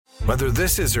Whether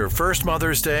this is her first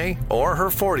Mother's Day or her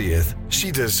 40th, she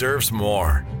deserves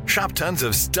more. Shop tons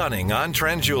of stunning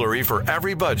on-trend jewelry for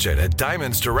every budget at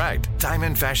Diamonds Direct.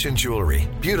 Diamond fashion jewelry,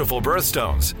 beautiful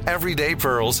birthstones, everyday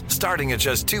pearls starting at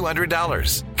just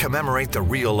 $200. Commemorate the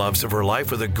real loves of her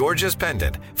life with a gorgeous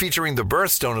pendant featuring the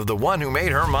birthstone of the one who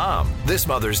made her mom. This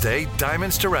Mother's Day,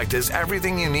 Diamonds Direct is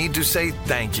everything you need to say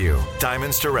thank you.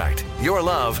 Diamonds Direct. Your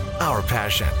love, our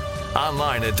passion.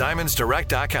 Online at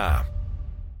diamondsdirect.com.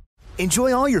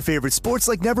 Enjoy all your favorite sports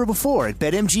like never before at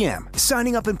BetMGM.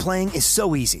 Signing up and playing is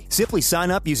so easy. Simply sign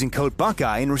up using code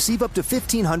Buckeye and receive up to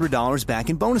 $1,500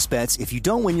 back in bonus bets if you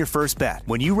don't win your first bet.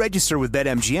 When you register with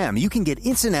BetMGM, you can get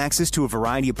instant access to a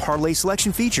variety of parlay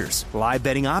selection features, live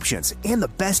betting options, and the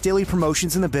best daily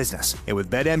promotions in the business. And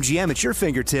with BetMGM at your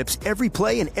fingertips, every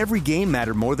play and every game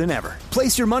matter more than ever.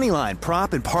 Place your moneyline,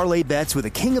 prop, and parlay bets with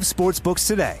the king of sportsbooks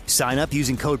today. Sign up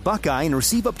using code Buckeye and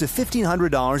receive up to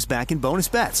 $1,500 back in bonus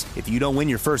bets if you don't win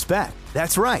your first bet.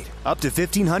 That's right, up to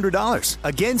 $1,500.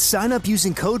 Again, sign up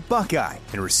using code Buckeye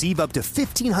and receive up to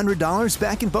 $1,500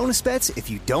 back in bonus bets if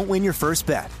you don't win your first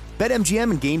bet.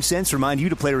 BetMGM and GameSense remind you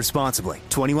to play responsibly.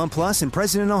 21 plus and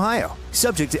present in Ohio.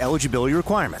 Subject to eligibility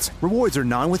requirements. Rewards are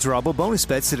non-withdrawable bonus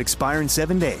bets that expire in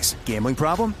 7 days. Gambling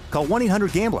problem? Call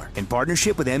 1-800-GAMBLER in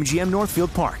partnership with MGM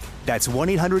Northfield Park. That's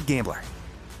 1-800-GAMBLER.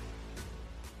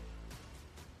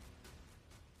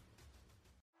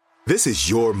 This is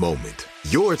your moment,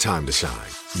 your time to shine,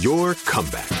 your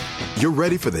comeback. You're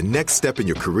ready for the next step in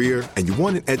your career, and you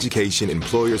want an education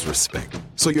employers respect.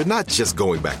 So you're not just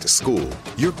going back to school,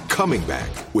 you're coming back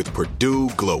with Purdue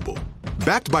Global.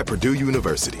 Backed by Purdue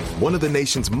University, one of the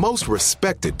nation's most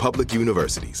respected public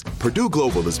universities, Purdue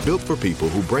Global is built for people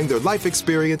who bring their life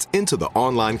experience into the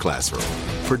online classroom.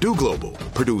 Purdue Global,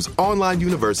 Purdue's online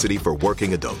university for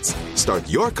working adults. Start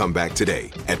your comeback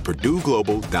today at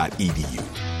purdueglobal.edu.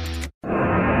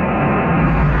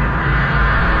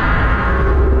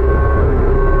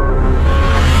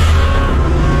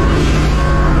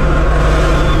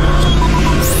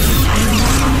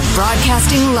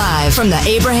 Broadcasting live from the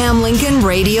Abraham Lincoln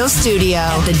Radio Studio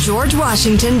at the George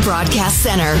Washington Broadcast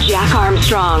Center. Jack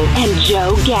Armstrong and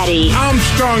Joe Getty.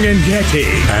 Armstrong and Getty.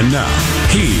 And now,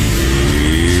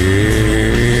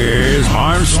 here's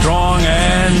Armstrong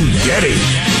and Getty.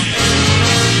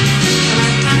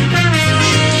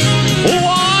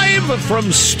 Live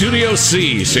from Studio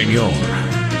C, senor.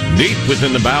 Deep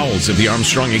within the bowels of the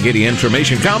Armstrong and Getty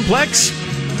Information Complex.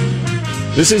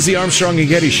 This is the Armstrong and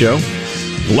Getty Show.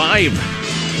 Live.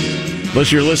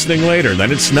 Unless you're listening later,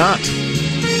 then it's not.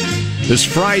 This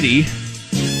Friday,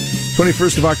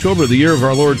 21st of October, the year of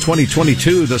our Lord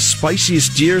 2022, the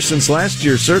spiciest year since last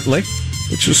year, certainly,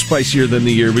 which was spicier than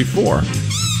the year before.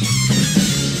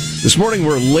 This morning,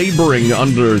 we're laboring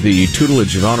under the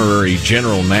tutelage of Honorary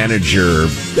General Manager,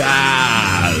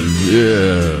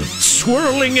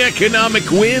 swirling economic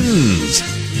winds.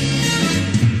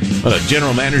 A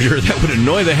general manager that would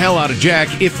annoy the hell out of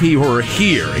Jack if he were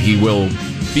here. He will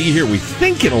be here, we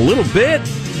think, in a little bit.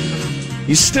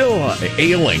 He's still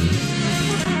ailing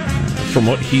from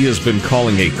what he has been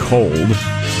calling a cold.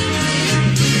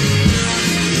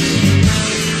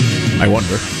 I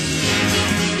wonder.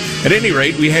 At any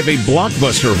rate, we have a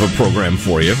blockbuster of a program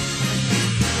for you,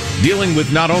 dealing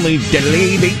with not only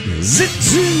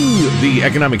the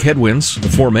economic headwinds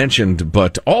aforementioned,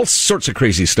 but all sorts of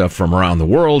crazy stuff from around the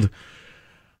world.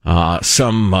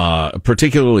 Some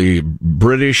particularly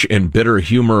British and bitter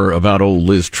humor about old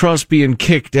Liz Truss being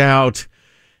kicked out.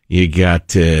 You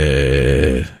got,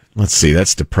 let's see,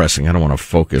 that's depressing. I don't want to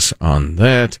focus on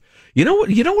that. You know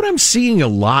what I'm seeing a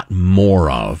lot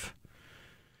more of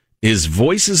is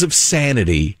voices of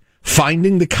sanity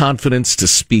finding the confidence to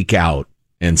speak out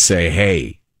and say,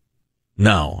 hey,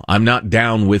 no, I'm not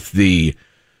down with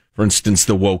for instance,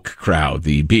 the woke crowd,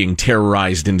 the being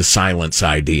terrorized into silence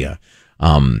idea,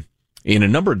 in a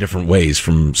number of different ways,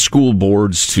 from school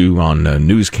boards to on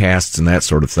newscasts and that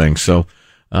sort of thing. So,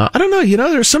 I don't know,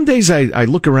 there's some days I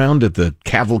look around at the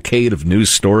cavalcade of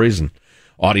news stories and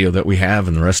audio that we have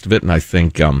and the rest of it, and I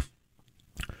think,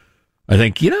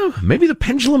 maybe the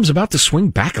pendulum's about to swing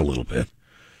back a little bit.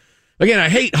 Again, I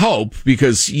hate hope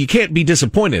because you can't be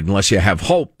disappointed unless you have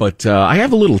hope, but I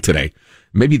have a little today.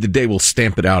 Maybe the day will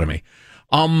stamp it out of me.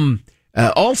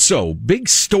 Also, big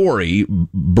story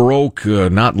broke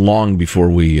not long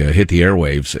before we hit the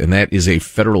airwaves, and that is a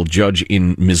federal judge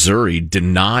in Missouri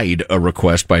denied a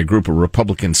request by a group of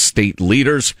Republican state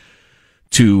leaders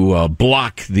to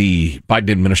block the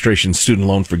Biden administration's student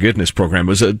loan forgiveness program. It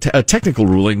was a technical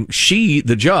ruling.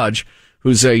 The judge,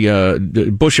 who's a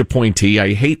Bush appointee.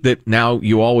 I hate that now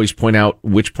you always point out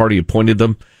which party appointed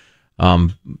them.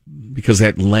 because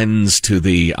that lends to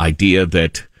the idea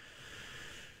that,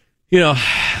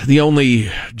 the only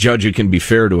judge who can be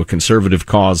fair to a conservative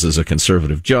cause is a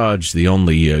conservative judge. The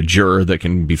only juror that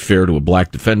can be fair to a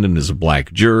black defendant is a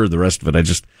black juror. The rest of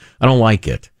it, I don't like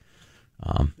it.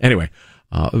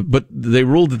 But they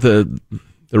ruled that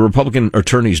the Republican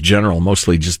attorneys general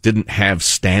mostly just didn't have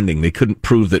standing. They couldn't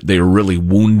prove that they were really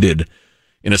wounded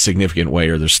in a significant way,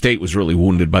 or their state was really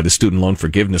wounded by the student loan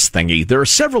forgiveness thingy. There are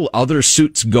several other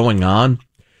suits going on.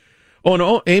 Oh,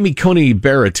 and Amy Coney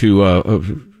Barrett, who,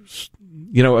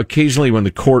 occasionally when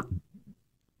the court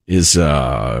is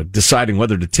deciding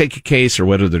whether to take a case or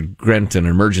whether to grant an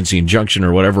emergency injunction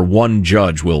or whatever, one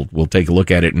judge will take a look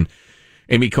at it. And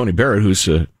Amy Coney Barrett, who's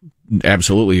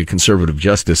absolutely a conservative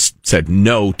justice, said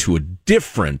no to a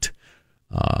different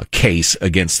case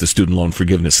against the student loan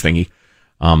forgiveness thingy.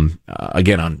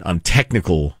 Again, on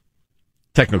technical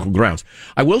grounds.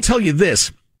 I will tell you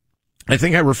this. I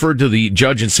think I referred to the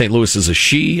judge in St. Louis as a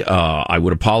she. I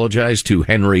would apologize to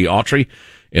Henry Autry,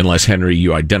 unless, Henry,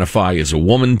 you identify as a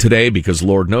woman today, because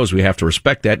Lord knows we have to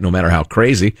respect that no matter how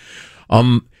crazy.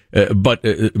 But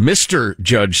Mr.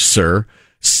 Judge, sir,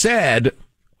 said,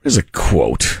 what is a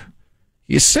quote?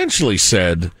 He essentially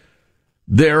said,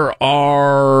 there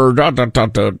are,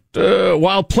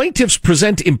 while plaintiffs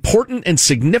present important and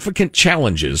significant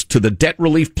challenges to the debt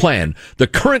relief plan, the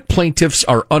current plaintiffs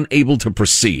are unable to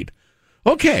proceed.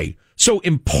 Okay, so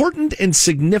important and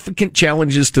significant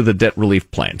challenges to the debt relief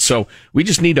plan. So we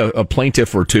just need a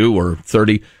plaintiff or two or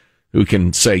 30 who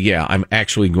can say, yeah, I'm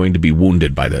actually going to be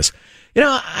wounded by this.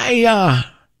 I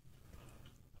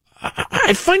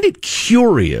find it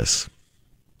curious,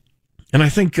 and I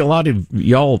think a lot of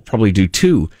y'all probably do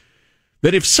too,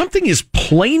 that if something is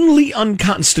plainly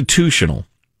unconstitutional,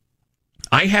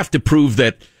 I have to prove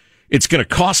that it's going to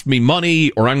cost me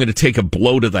money, or I'm going to take a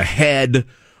blow to the head,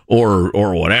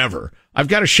 or whatever. I've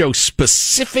got to show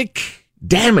specific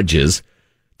damages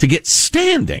to get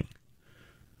standing.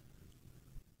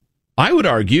 I would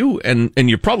argue, and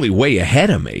you're probably way ahead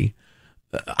of me,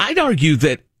 I'd argue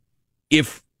that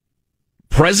if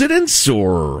presidents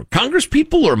or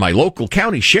congresspeople or my local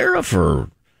county sheriff or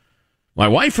my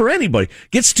wife or anybody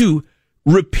gets to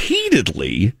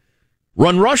repeatedly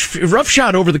run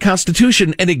roughshod over the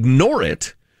Constitution and ignore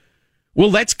it, well,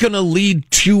 that's going to lead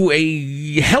to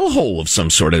a hellhole of some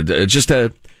sort of just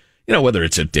a, whether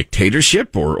it's a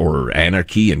dictatorship or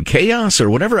anarchy and chaos or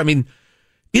whatever. I mean,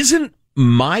 isn't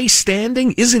my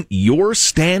standing, isn't your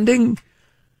standing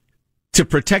to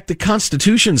protect the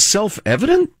Constitution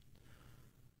self-evident?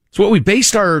 It's what we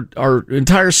based our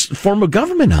entire form of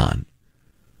government on.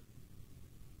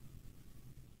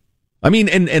 I mean,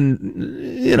 and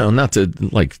not to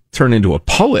like turn into a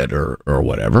poet or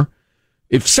whatever.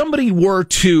 If somebody were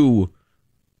to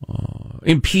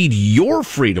impede your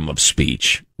freedom of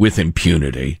speech with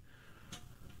impunity,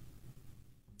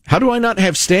 how do I not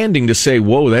have standing to say,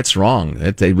 whoa, that's wrong.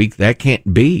 That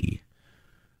can't be.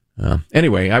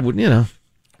 Anyway, I would, I'm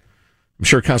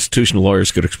sure constitutional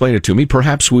lawyers could explain it to me.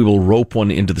 Perhaps we will rope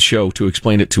one into the show to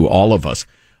explain it to all of us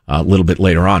a little bit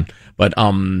later on. But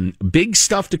big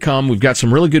stuff to come. We've got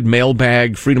some really good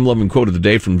mailbag, freedom-loving quote of the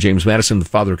day from James Madison, the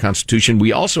father of the Constitution.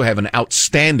 We also have an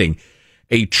outstanding,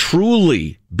 a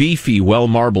truly beefy,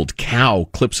 well-marbled cow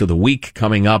clips of the week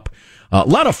coming up. A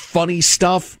lot of funny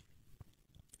stuff,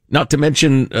 not to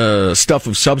mention stuff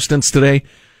of substance today.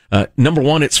 Number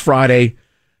one, it's Friday.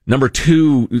 Number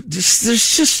two,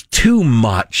 there's just too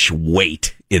much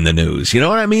weight in the news. You know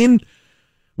what I mean?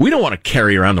 We don't want to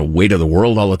carry around the weight of the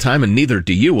world all the time, and neither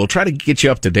do you. We'll try to get you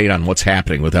up to date on what's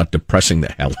happening without depressing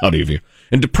the hell out of you.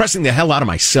 And depressing the hell out of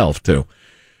myself, too.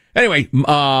 Anyway,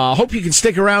 hope you can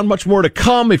stick around. Much more to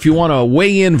come. If you want to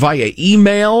weigh in via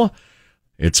email,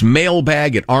 it's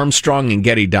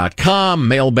mailbag@armstrongandgetty.com.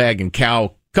 Mailbag and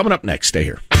cow coming up next. Stay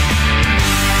here.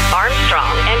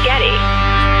 Armstrong and Getty.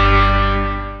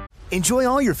 Enjoy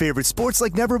all your favorite sports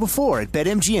like never before at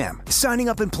BetMGM. Signing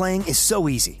up and playing is so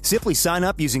easy. Simply sign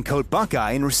up using code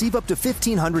Buckeye and receive up to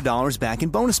 $1,500 back in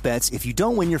bonus bets if you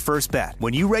don't win your first bet.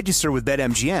 When you register with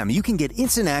BetMGM, you can get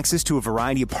instant access to a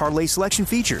variety of parlay selection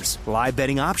features, live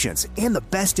betting options, and the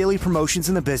best daily promotions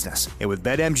in the business. And with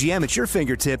BetMGM at your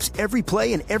fingertips, every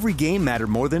play and every game matter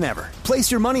more than ever.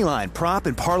 Place your moneyline, prop,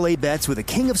 and parlay bets with the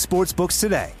king of sportsbooks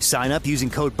today. Sign up using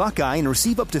code Buckeye and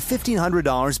receive up to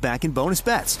 $1,500 back in bonus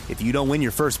bets if you don't win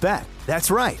your first bet.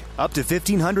 That's right, up to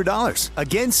 $1,500.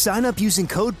 Again, sign up using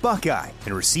code Buckeye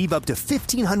and receive up to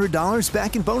 $1,500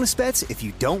 back in bonus bets if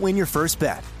you don't win your first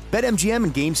bet. BetMGM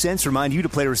and GameSense remind you to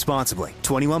play responsibly.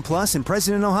 21 plus and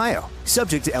present in Ohio.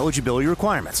 Subject to eligibility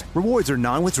requirements. Rewards are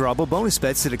non-withdrawable bonus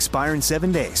bets that expire in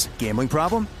 7 days. Gambling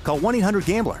problem? Call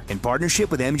 1-800-GAMBLER in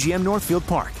partnership with MGM Northfield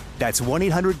Park. That's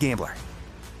 1-800-GAMBLER.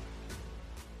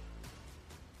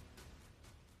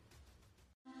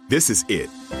 This is it.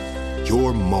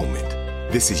 Your moment.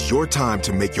 This is your time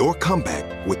to make your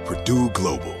comeback with Purdue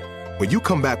Global. When you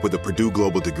come back with a Purdue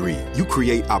Global degree, you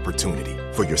create opportunity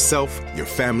for yourself, your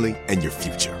family, and your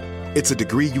future. It's a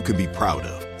degree you can be proud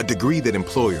of, a degree that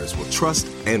employers will trust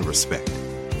and respect.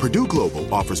 Purdue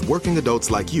Global offers working adults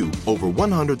like you over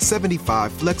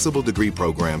 175 flexible degree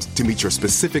programs to meet your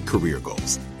specific career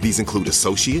goals. These include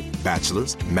associate,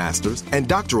 bachelor's, master's, and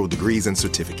doctoral degrees and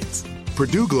certificates.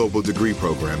 Purdue Global degree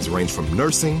programs range from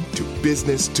nursing to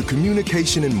business to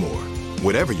communication and more.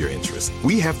 Whatever your interest,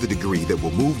 we have the degree that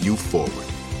will move you forward.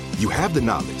 You have the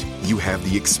knowledge, you have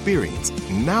the experience.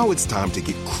 Now it's time to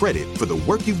get credit for the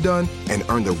work you've done and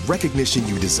earn the recognition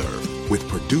you deserve with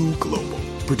Purdue Global,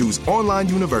 Purdue's online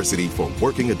university for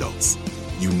working adults.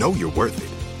 You know you're worth it.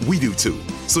 We do too.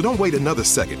 So don't wait another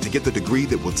second to get the degree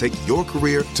that will take your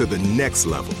career to the next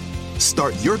level.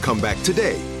 Start your comeback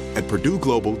today at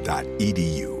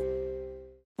purdueglobal.edu.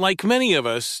 Like many of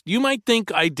us, you might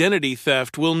think identity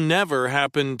theft will never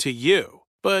happen to you.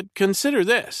 But consider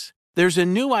this. There's a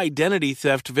new identity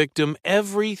theft victim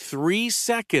every 3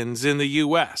 seconds in the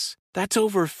U.S. That's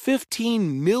over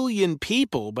 15 million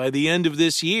people by the end of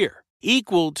this year,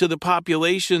 equal to the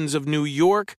populations of New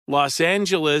York, Los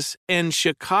Angeles, and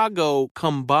Chicago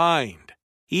combined.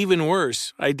 Even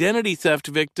worse, identity theft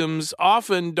victims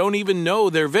often don't even know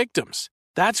they're victims.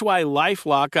 That's why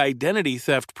LifeLock Identity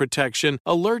Theft Protection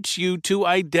alerts you to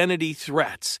identity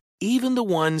threats, even the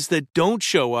ones that don't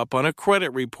show up on a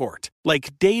credit report,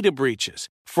 like data breaches,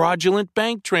 fraudulent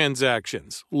bank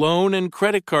transactions, loan and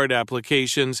credit card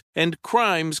applications, and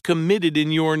crimes committed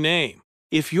in your name.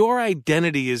 If your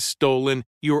identity is stolen,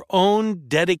 your own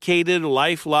dedicated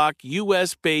LifeLock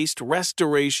U.S.-based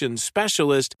restoration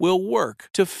specialist will work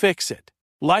to fix it.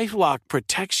 LifeLock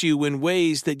protects you in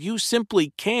ways that you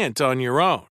simply can't on your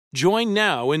own. Join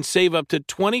now and save up to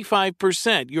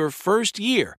 25% your first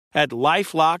year at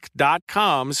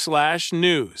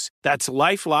LifeLock.com/news. That's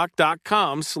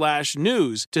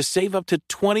LifeLock.com/news to save up to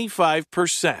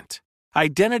 25%.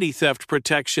 Identity theft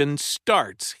protection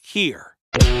starts here.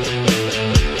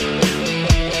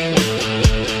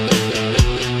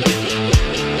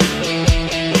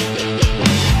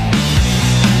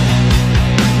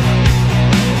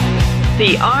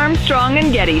 The Armstrong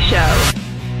and Getty Show.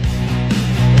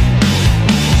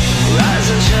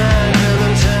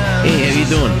 Hey, how you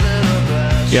doing?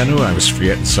 Yeah, I knew I was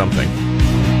forgetting something.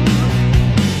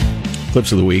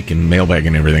 Clips of the week and mailbag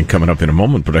and everything coming up in a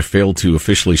moment, but I failed to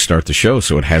officially start the show,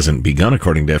 so it hasn't begun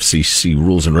according to FCC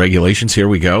rules and regulations. Here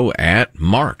we go at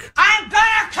Mark. I'm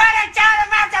gonna cut it down. I'm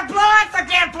about to blow up the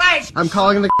damn place. I'm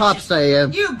calling the cops.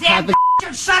 You damn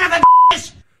son of a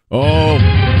Oh,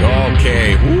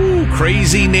 okay. Ooh,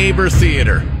 crazy neighbor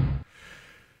theater.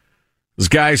 This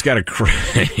guy's got a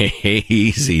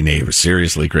crazy neighbor,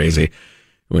 seriously crazy,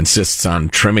 who insists on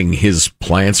trimming his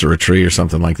plants or a tree or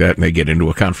something like that, and they get into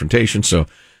a confrontation. So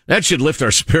that should lift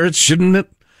our spirits, shouldn't it?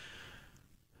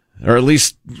 Or at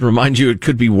least remind you it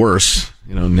could be worse,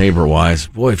 neighbor-wise.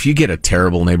 Boy, if you get a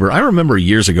terrible neighbor. I remember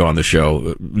years ago on the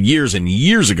show, years and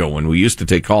years ago when we used to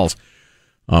take calls,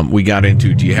 we got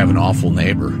into, do you have an awful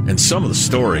neighbor? And some of the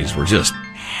stories were just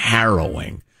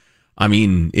harrowing. I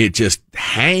mean, it just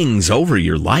hangs over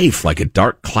your life like a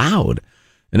dark cloud,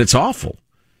 and it's awful.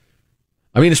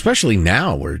 I mean, especially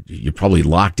now where you're probably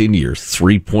locked into your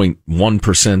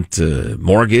 3.1%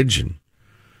 mortgage, and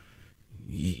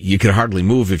you could hardly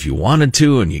move if you wanted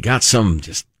to, and you got some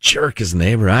just jerk as a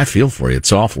neighbor. I feel for you.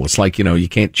 It's awful. It's like, you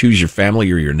can't choose your family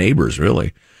or your neighbors,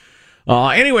 really.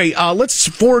 Anyway, let's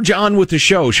forge on with the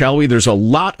show, shall we? There's a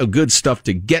lot of good stuff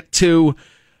to get to,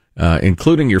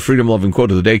 including your freedom-loving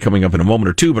quote of the day coming up in a moment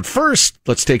or two. But first,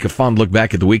 let's take a fond look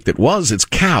back at the week that was. It's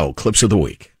Cow Clips of the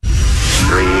Week. 3,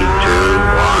 2,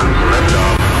 1, lift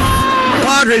off.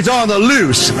 Padres on the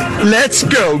loose. Let's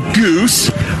go,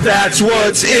 Goose. That's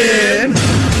what's in.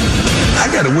 I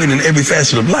got to win in every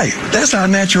facet of life. That's our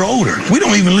natural odor. We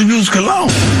don't even use cologne.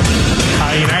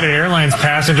 A United Airlines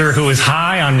passenger who was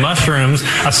high on mushrooms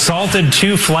assaulted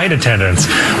 2 flight attendants,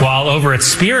 while over at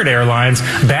Spirit Airlines,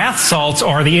 bath salts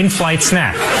are the in-flight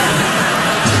snack.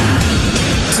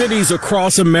 Cities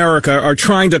across America are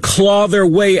trying to claw their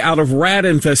way out of rat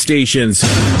infestations.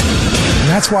 And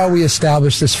that's why we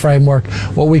established this framework,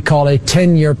 what we call a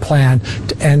 10-year plan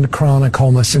to end chronic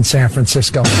homelessness in San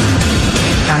Francisco.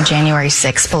 I On January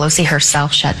 6th, Pelosi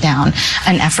herself shut down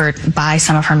an effort by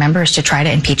some of her members to try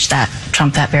to impeach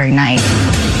Trump that very night.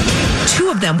 Two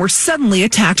of them were suddenly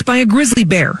attacked by a grizzly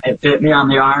bear. It bit me on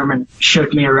the arm and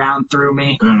shook me around, threw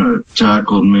me. Kind of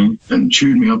tackled me and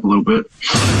chewed me up a little bit.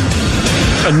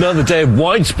 Another day of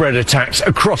widespread attacks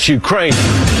across Ukraine.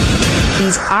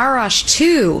 These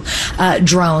Arash-2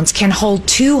 drones can hold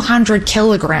 200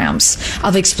 kilograms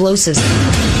of explosives.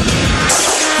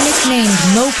 Nicknamed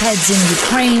mopeds in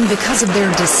Ukraine because of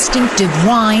their distinctive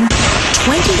whine,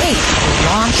 28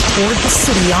 launched toward the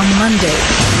city on Monday.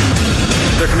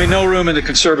 There can be no room in the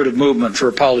conservative movement for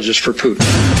apologists for Putin.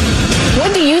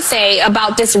 What do you say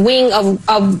about this wing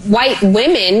of white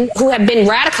women who have been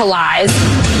radicalized?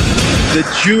 The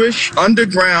Jewish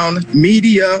underground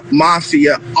media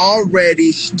mafia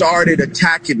already started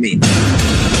attacking me.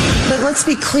 But let's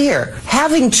be clear.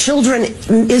 Having children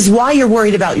is why you're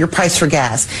worried about your price for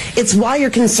gas. It's why you're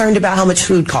concerned about how much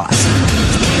food costs.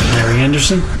 Mary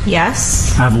Anderson?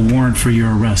 Yes? I have a warrant for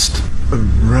your arrest.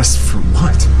 Arrest for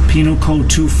what? Penal Code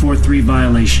 243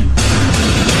 violation.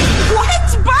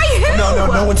 What? By who?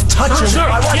 No one's touching me.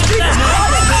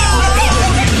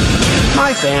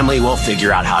 My family will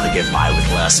figure out how to get by with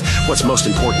less. What's most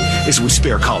important is we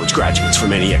spare college graduates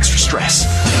from any extra stress.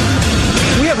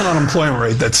 We have an unemployment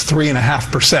rate that's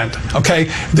 3.5%, okay?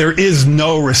 There is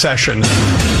no recession.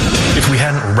 If we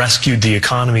hadn't rescued the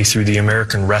economy through the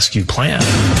American Rescue Plan.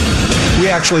 We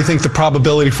actually think the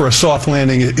probability for a soft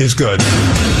landing is good.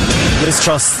 Liz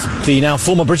Truss, the now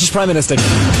former British Prime Minister.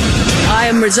 I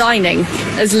am resigning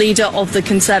as leader of the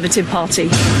Conservative Party.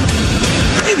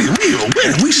 Baby, we'll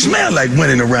win. We smell like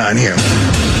winning around here.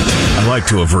 I like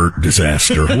to avert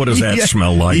disaster. What does that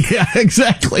smell like? Yeah,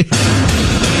 exactly.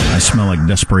 I smell like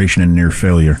desperation and near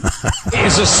failure.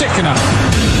 It's a sickener.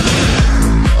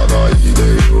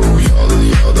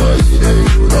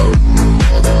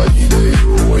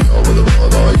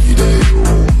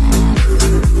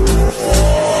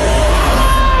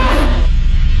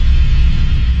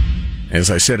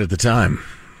 As I said at the time,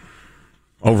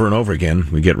 over and over again,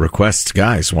 we get requests,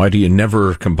 guys, why do you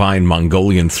never combine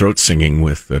Mongolian throat singing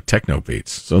with techno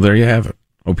beats? So there you have it.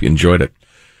 Hope you enjoyed it.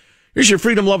 Here's your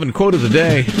freedom-loving quote of the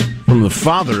day from the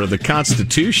father of the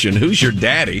Constitution. Who's your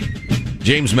daddy?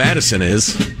 James Madison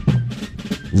is.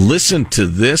 Listen to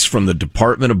this from the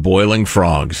Department of Boiling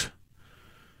Frogs.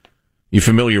 You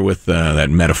familiar with that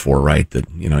metaphor, right?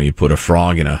 That, you put a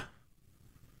frog in a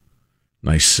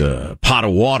nice pot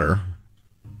of water.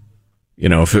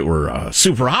 If it were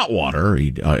super hot water,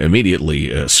 he'd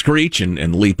immediately screech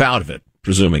and leap out of it,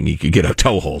 presuming he could get a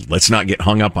toehold. Let's not get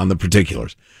hung up on the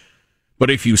particulars. But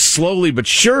if you slowly but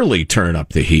surely turn up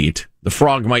the heat, the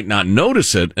frog might not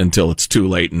notice it until it's too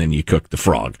late, and then you cook the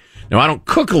frog. Now, I don't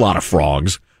cook a lot of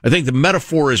frogs. I think the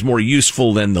metaphor is more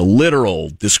useful than the literal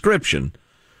description.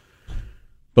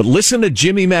 But listen to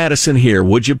Jimmy Madison here,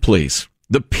 would you please?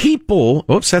 The people...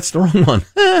 Oops, that's the wrong one.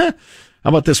 How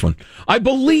about this one? I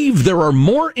believe there are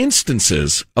more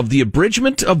instances of the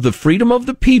abridgment of the freedom of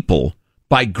the people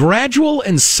by gradual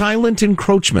and silent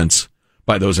encroachments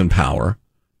by those in power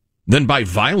than by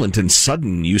violent and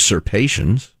sudden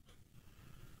usurpations.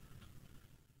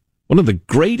 One of the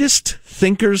greatest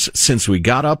thinkers since we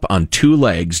got up on two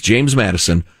legs, James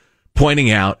Madison,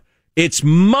 pointing out it's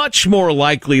much more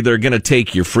likely they're going to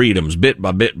take your freedoms bit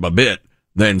by bit by bit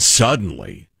than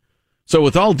suddenly. So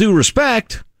with all due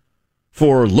respect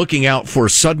for looking out for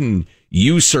sudden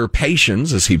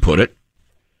usurpations, as he put it,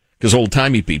 because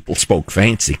old-timey people spoke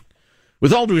fancy.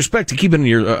 With all due respect to keeping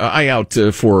your eye out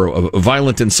for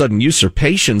violent and sudden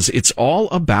usurpations, it's all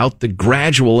about the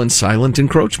gradual and silent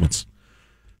encroachments.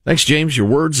 Thanks, James. Your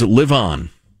words live on.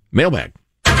 Mailbag.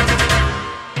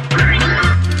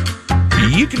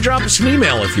 You can drop us an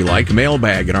email if you like.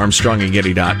 Mailbag at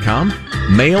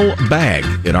ArmstrongandGetty.com. Mailbag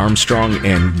at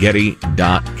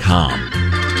ArmstrongandGetty.com.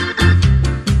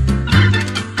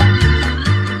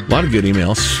 A lot of good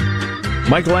emails.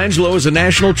 Michelangelo is a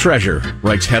national treasure,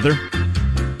 writes Heather.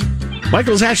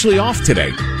 Michael's actually off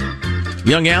today.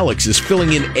 Young Alex is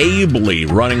filling in ably,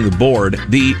 running the board.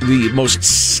 The most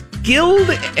skilled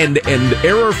and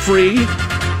error-free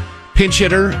pinch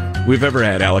hitter we've ever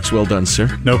had. Alex, well done,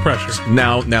 sir. No pressure.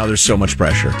 Now there's so much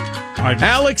pressure.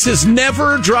 Alex has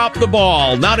never dropped the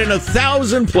ball, not in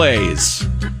 1,000 plays.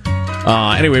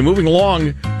 Anyway, moving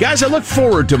along. Guys, I look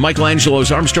forward to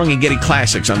Michelangelo's Armstrong and Getty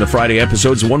Classics on the Friday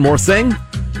episodes. One more thing.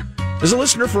 As a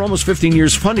listener for almost 15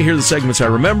 years, fun to hear the segments I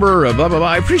remember, blah, blah, blah.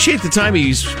 I appreciate the time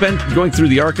he spent going through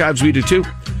the archives. We do, too.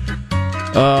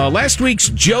 Last week's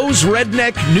Joe's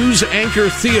Redneck News Anchor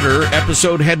Theater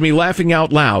episode had me laughing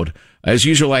out loud. As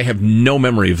usual, I have no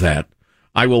memory of that.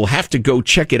 I will have to go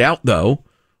check it out, though,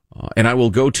 And I will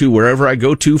go to wherever I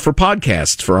go to for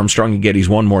podcasts for Armstrong and Getty's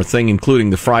One More Thing, including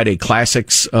the Friday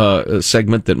Classics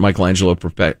segment that Michelangelo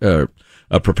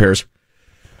prepares.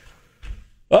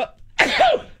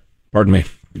 Pardon me.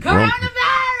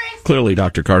 Coronavirus! Clearly,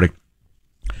 Dr. Kartik.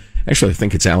 Actually, I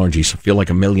think it's allergies. I feel like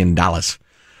 $1 million.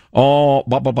 Oh,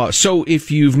 blah, blah, blah. So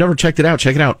if you've never checked it out,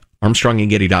 check it out.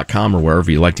 ArmstrongandGetty.com or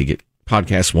wherever you like to get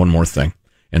podcasts. One More Thing.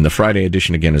 And the Friday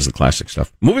edition, again, is the classic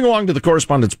stuff. Moving along to the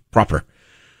correspondence proper.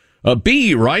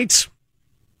 B writes,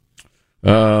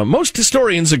 most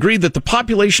historians agree that the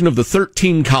population of the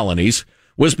 13 colonies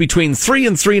was between 3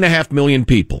 and 3.5 million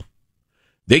people.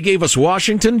 They gave us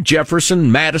Washington,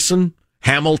 Jefferson, Madison,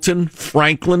 Hamilton,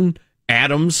 Franklin,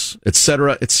 Adams,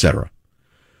 etc., etc.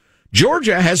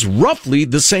 Georgia has roughly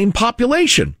the same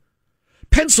population.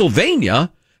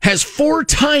 Pennsylvania has 4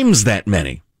 times that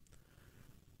many.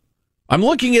 I'm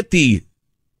looking at the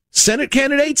Senate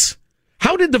candidates.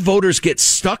 How did the voters get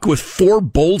stuck with 4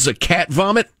 bowls of cat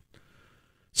vomit?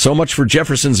 So much for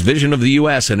Jefferson's vision of the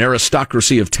U.S., an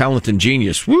aristocracy of talent and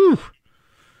genius. Woo!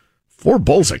 4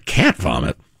 bowls of cat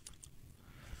vomit.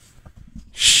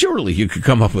 Surely you could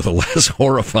come up with a less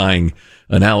horrifying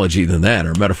analogy than that,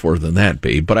 or metaphor than that,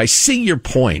 babe. But I see your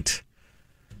point.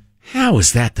 How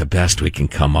is that the best we can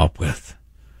come up with?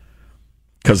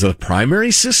 Because of the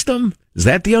primary system? Is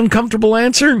that the uncomfortable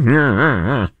answer?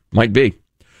 Might be.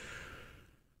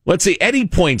 Let's see. Eddie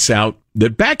points out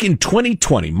that back in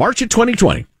 2020, March of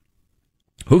 2020,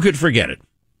 who could forget it?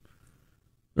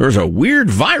 There was a weird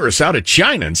virus out of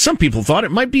China, and some people thought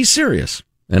it might be serious.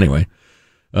 Anyway,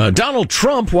 Donald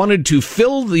Trump wanted to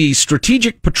fill the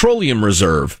Strategic Petroleum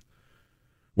Reserve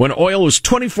when oil was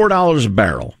 $24 a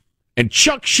barrel. And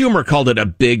Chuck Schumer called it a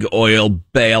big oil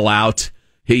bailout.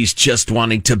 He's just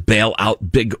wanting to bail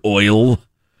out big oil.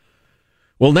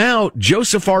 Well, now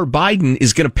Joseph R. Biden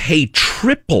is going to pay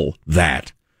triple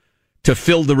that to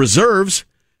fill the reserves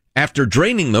after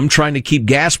draining them, trying to keep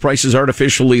gas prices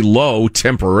artificially low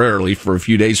temporarily for a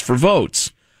few days for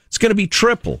votes. It's going to be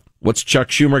triple. What's Chuck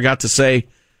Schumer got to say?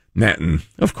 Nothing,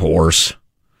 of course.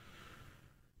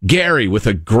 Gary with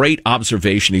a great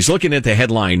observation. He's looking at the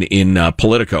headline in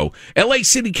Politico. L.A.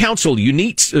 City Council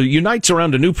unites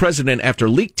around a new president after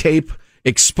leaked tape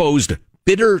exposed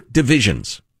bitter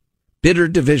divisions. Bitter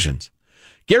divisions.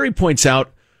 Gary points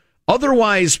out,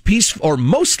 otherwise peaceful or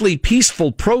mostly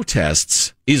peaceful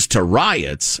protests is to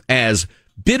riots, as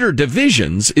bitter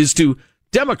divisions is to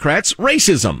Democrats'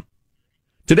 racism.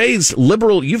 Today's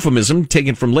liberal euphemism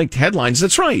taken from linked headlines.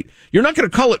 That's right. You're not going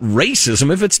to call it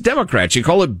racism if it's Democrats. You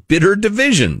call it bitter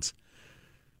divisions.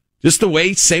 Just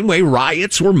same way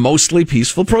riots were mostly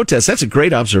peaceful protests. That's a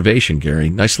great observation, Gary.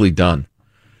 Nicely done.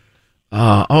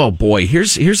 Oh boy,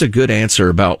 here's a good answer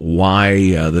about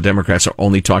why the Democrats are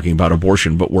only talking about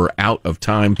abortion, but we're out of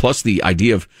time. Plus the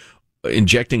idea of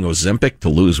injecting Ozempic to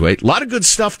lose weight. A lot of good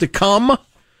stuff to come.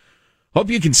 Hope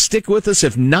you can stick with us.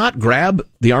 If not, grab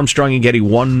the Armstrong and Getty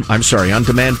On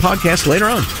Demand podcast later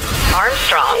on.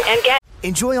 Armstrong and Getty.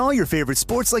 Enjoy all your favorite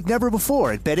sports like never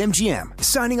before at BetMGM.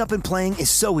 Signing up and playing is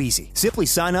so easy. Simply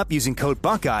sign up using code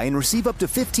Buckeye and receive up to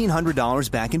 $1,500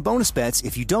 back in bonus bets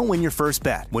if you don't win your first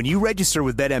bet. When you register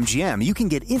with BetMGM, you can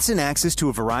get instant access to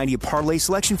a variety of parlay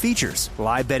selection features,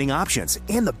 live betting options,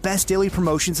 and the best daily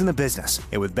promotions in the business.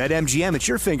 And with BetMGM at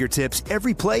your fingertips,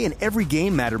 every play and every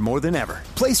game matter more than ever.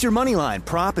 Place your money line,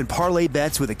 prop, and parlay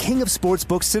bets with the king of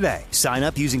sportsbooks today. Sign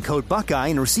up using code Buckeye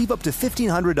and receive up to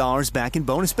 $1,500 back in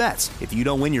bonus bets if you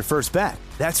don't win your first bet.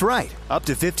 That's right, up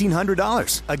to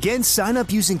 $1,500. Again, sign up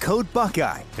using code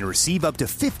Buckeye and receive up to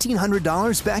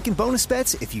 $1,500 back in bonus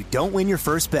bets if you don't win your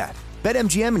first bet.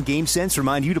 BetMGM and GameSense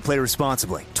remind you to play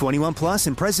responsibly. 21 plus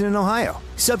and present in Ohio.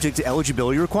 Subject to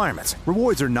eligibility requirements.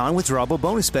 Rewards are non-withdrawable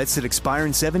bonus bets that expire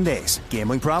in 7 days.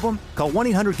 Gambling problem? Call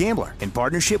 1-800-GAMBLER in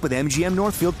partnership with MGM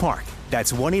Northfield Park.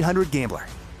 That's 1-800-GAMBLER.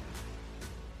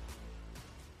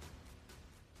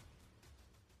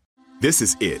 This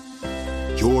is it.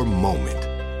 Your moment.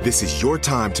 This is your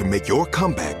time to make your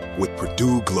comeback with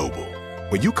Purdue Global.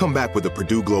 When you come back with a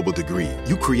Purdue Global degree,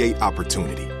 you create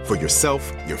opportunity for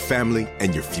yourself, your family,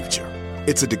 and your future.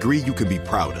 It's a degree you can be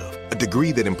proud of, a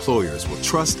degree that employers will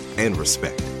trust and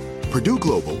respect. Purdue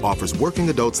Global offers working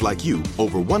adults like you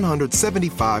over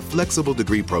 175 flexible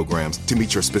degree programs to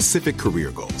meet your specific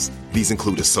career goals. These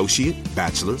include associate,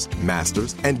 bachelor's,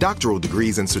 master's, and doctoral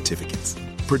degrees and certificates.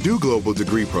 Purdue Global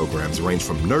degree programs range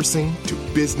from nursing to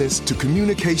business to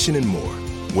communication and more.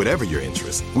 Whatever your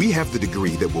interest, we have the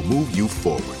degree that will move you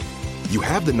forward. You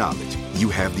have the knowledge, you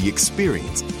have the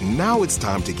experience. Now it's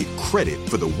time to get credit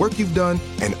for the work you've done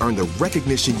and earn the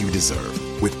recognition you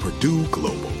deserve with Purdue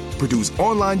Global, Purdue's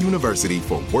online university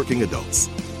for working adults.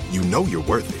 you know you're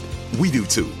worth it. We do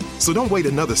too. So don't wait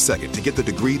another second to get the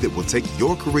degree that will take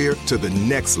your career to the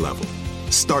next level.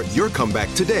 Start your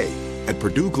comeback today at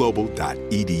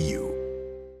PurdueGlobal.edu.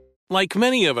 Like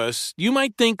many of us, you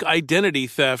might think identity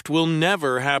theft will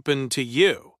never happen to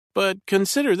you. But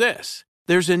consider this.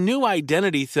 There's a new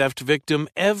identity theft victim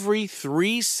every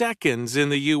 3 seconds in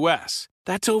the U.S.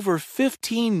 That's over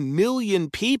 15 million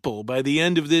people by the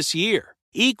end of this year,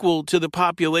 equal to the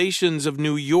populations of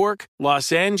New York,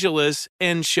 Los Angeles,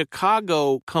 and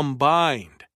Chicago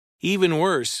combined. Even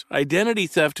worse, identity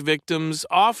theft victims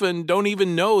often don't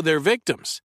even know they're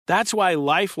victims. That's why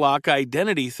LifeLock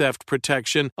Identity Theft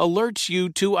Protection alerts you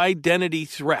to identity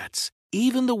threats,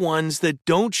 even the ones that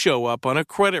don't show up on a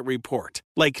credit report,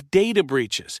 like data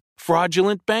breaches,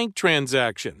 fraudulent bank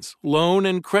transactions, loan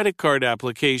and credit card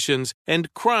applications,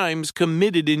 and crimes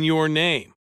committed in your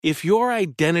name. If your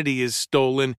identity is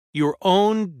stolen, your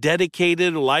own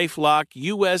dedicated LifeLock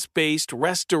U.S.-based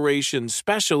restoration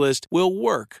specialist will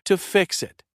work to fix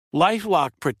it.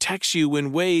 LifeLock protects you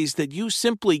in ways that you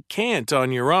simply can't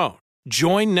on your own.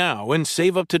 Join now and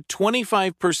save up to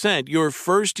 25% your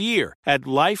first year at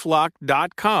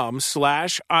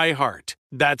LifeLock.com/iHeart.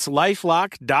 That's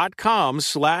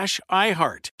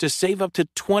LifeLock.com/iHeart to save up to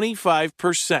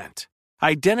 25%.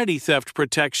 Identity theft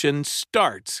protection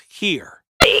starts here.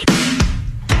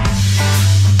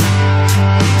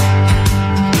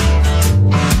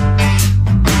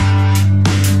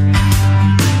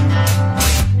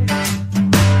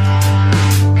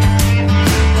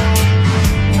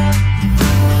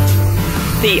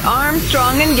 The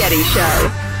Armstrong and Getty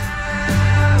Show.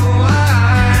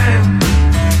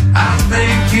 I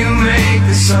think you make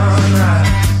the sunrise.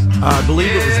 I believe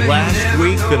it was last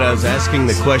week that I was asking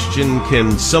the question,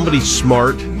 can somebody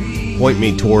smart point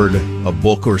me toward a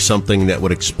book or something that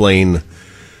would explain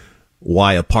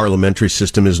why a parliamentary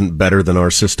system isn't better than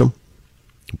our system?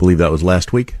 I believe that was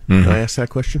last week. I asked that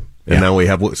question. And now we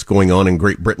have what's going on in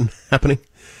Great Britain happening.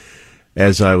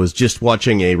 As I was just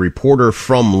watching a reporter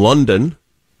from London,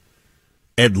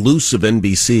 Ed Luce of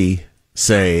NBC,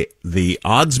 say the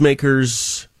odds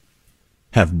makers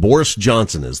have Boris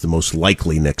Johnson as the most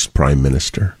likely next prime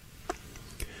minister.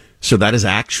 So that is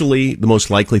actually the most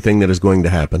likely thing that is going to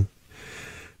happen.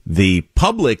 The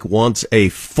public wants a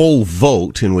full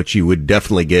vote in which you would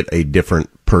definitely get a different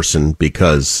person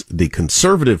because the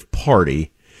Conservative Party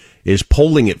is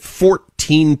polling at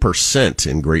 14%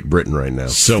 in Great Britain right now.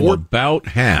 So about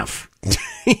half.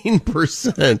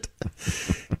 14%.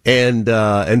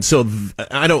 And so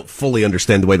I don't fully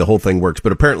understand the way the whole thing works,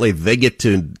 but apparently they get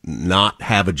to not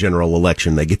have a general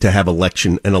election. They get to have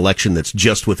an election that's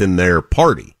just within their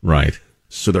party. Right.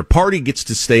 So their party gets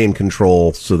to stay in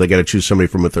control, so they got to choose somebody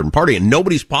from within their party, and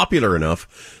nobody's popular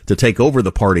enough to take over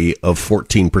the party of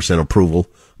 14% approval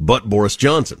but Boris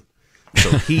Johnson.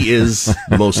 So he is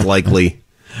most likely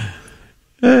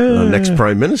next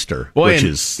prime minister. Boy, which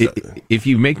is if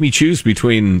you make me choose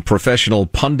between professional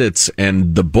pundits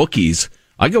and the bookies,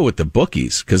 I go with the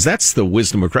bookies because that's the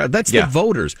wisdom of crowd. That's the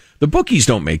voters. The bookies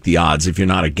don't make the odds if you're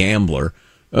not a gambler.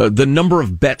 The number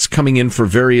of bets coming in for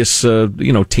various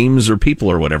teams or people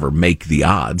or whatever make the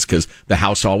odds because the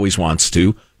house always wants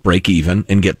to break even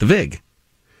and get the vig.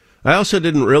 I also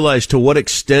didn't realize to what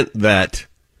extent that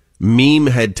meme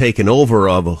had taken over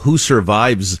of who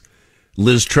survives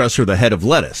Liz Truss or the head of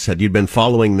lettuce. Had you been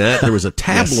following that? There was a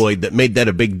tabloid that made that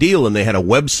a big deal, and they had a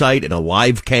website and a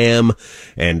live cam,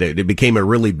 and it became a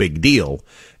really big deal.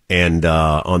 And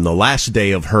on the last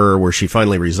day of her, where she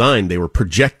finally resigned, they were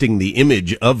projecting the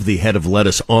image of the head of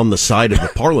lettuce on the side of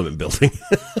the Parliament building.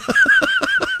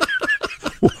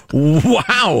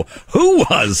 Wow. Who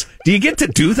was? Do you get to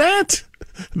do that?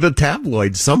 The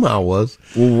tabloid somehow was.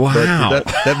 Wow.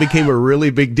 That became a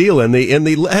really big deal. And the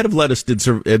head of lettuce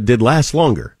did last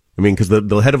longer. I mean, because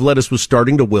the head of lettuce was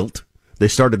starting to wilt. They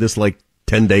started this like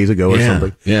 10 days ago or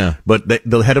something. Yeah. But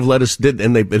the head of lettuce did,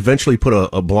 and they eventually put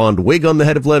a blonde wig on the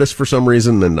head of lettuce for some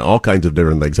reason, and all kinds of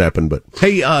different things happened. But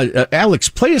hey, Alex,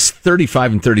 play us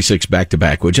 35 and 36 back to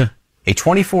back, would you? A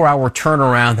 24-hour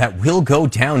turnaround that will go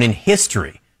down in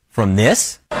history. From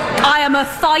this, I am a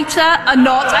fighter and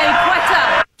not a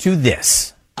quitter, to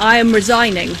this, I am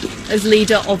resigning as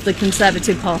leader of the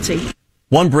Conservative Party.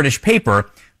 One British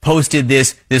paper posted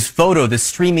this photo, this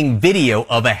streaming video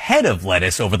of a head of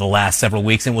lettuce over the last several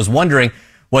weeks and was wondering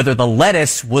whether the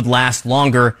lettuce would last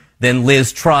longer than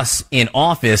Liz Truss in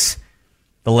office.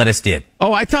 The lettuce did.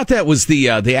 Oh, I thought that was the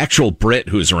actual Brit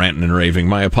who's ranting and raving.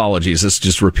 My apologies. This is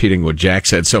just repeating what Jack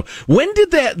said. So when did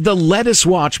the lettuce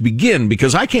watch begin?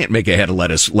 Because I can't make a head of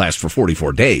lettuce last for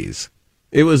 44 days.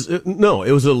 It was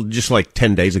just like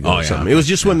 10 days ago or something. It was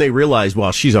just when they realized,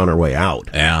 well, she's on her way out.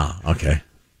 Yeah, okay.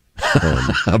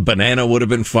 A banana would have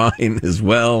been fine as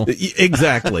well.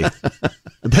 Exactly.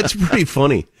 That's pretty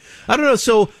funny. I don't know.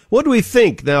 So what do we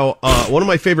think? Now, one of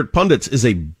my favorite pundits is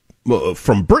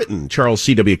from Britain, Charles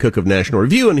C.W. Cook of National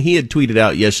Review, and he had tweeted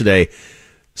out yesterday,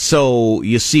 so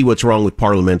you see what's wrong with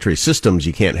parliamentary systems.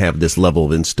 You can't have this level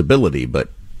of instability. But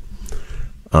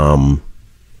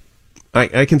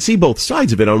I can see both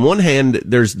sides of it. On one hand,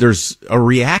 there's a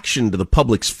reaction to the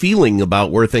public's feeling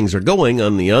about where things are going.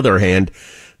 On the other hand,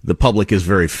 the public is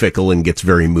very fickle and gets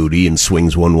very moody and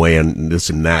swings one way and this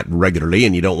and that regularly,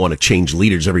 and you don't want to change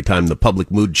leaders every time the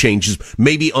public mood changes,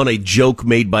 maybe on a joke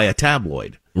made by a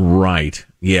tabloid. Right.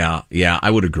 Yeah, I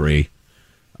would agree.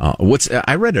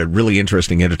 I read a really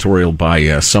interesting editorial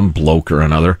by some bloke or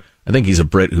another. I think he's a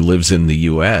Brit who lives in the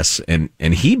U.S., and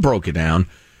he broke it down.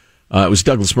 It was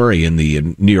Douglas Murray in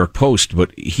the New York Post,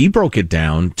 but he broke it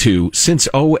down to, since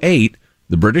 2008,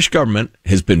 the British government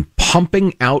has been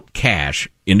pumping out cash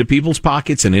into people's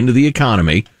pockets and into the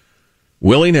economy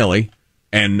willy-nilly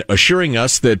and assuring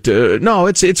us that, no,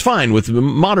 it's fine with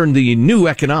the new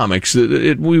economics.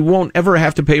 We won't ever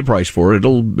have to pay a price for it.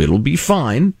 It'll be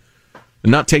fine.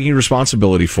 Not taking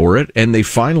responsibility for it. And they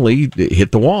finally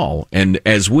hit the wall. And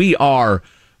as we are...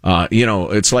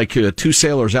 it's like two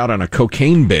sailors out on a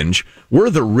cocaine binge. We're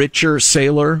the richer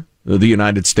sailor, the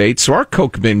United States, so our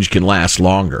coke binge can last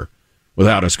longer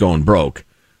without us going broke.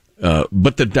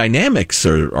 But the dynamics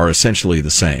are essentially the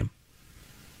same.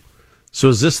 So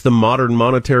is this the modern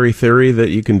monetary theory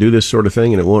that you can do this sort of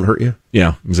thing and it won't hurt you?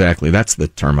 Yeah, exactly. That's the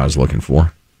term I was looking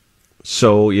for.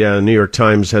 So, yeah, the New York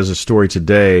Times has a story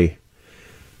today.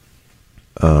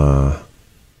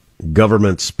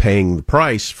 Government's paying the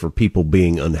price for people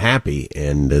being unhappy,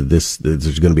 and there's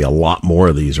going to be a lot more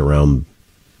of these around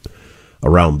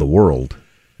the world.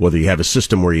 Whether you have a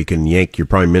system where you can yank your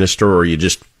prime minister or you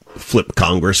just flip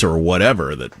Congress or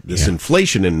whatever, that this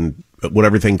inflation and what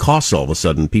everything costs all of a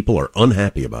sudden, people are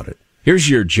unhappy about it. Here's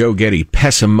your Joe Getty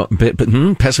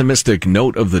pessimistic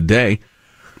note of the day.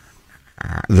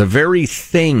 The very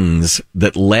things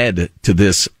that led to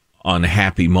this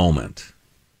unhappy moment,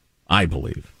 I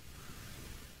believe,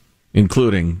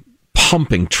 including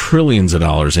pumping trillions of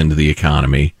dollars into the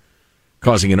economy,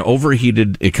 causing an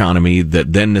overheated economy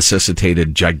that then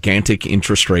necessitated gigantic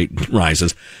interest rate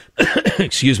rises.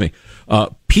 Excuse me.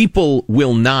 People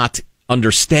will not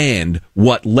understand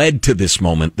what led to this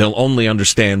moment. They'll only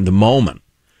understand the moment.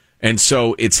 And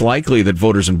so it's likely that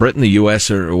voters in Britain, the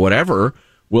U.S., or whatever,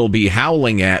 will be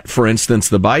howling at, for instance,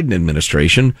 the Biden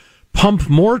administration, pump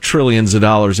more trillions of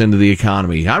dollars into the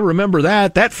economy. I remember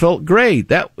that. That felt great.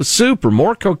 That was super.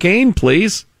 More cocaine,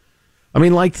 please. I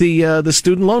mean, like the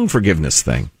student loan forgiveness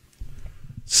thing.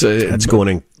 So that's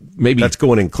going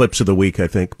in clips of the week, I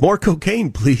think. More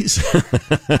cocaine, please.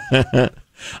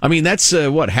 I mean, that's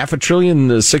 $500 billion,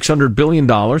 $600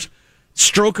 billion.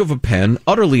 Stroke of a pen,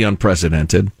 utterly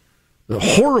unprecedented. A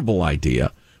horrible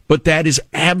idea. But that is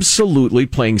absolutely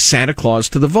playing Santa Claus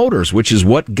to the voters, which is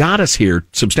what got us here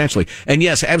substantially. And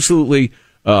yes, absolutely,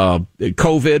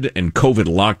 COVID and COVID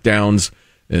lockdowns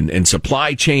and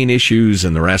supply chain issues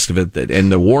and the rest of it,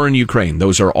 and the war in Ukraine,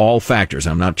 those are all factors.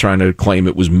 I'm not trying to claim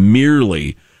it was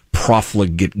merely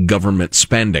profligate government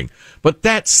spending. But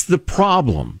that's the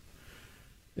problem.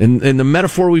 And the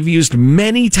metaphor we've used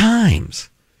many times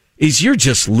is you're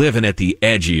just living at the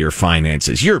edge of your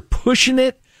finances. You're pushing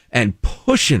it and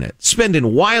pushing it,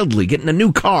 spending wildly, getting a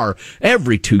new car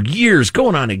every 2 years,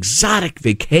 going on exotic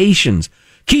vacations,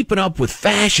 keeping up with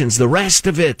fashions, the rest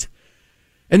of it.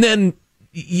 And then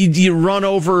you run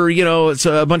over, it's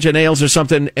a bunch of nails or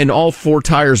something, and all 4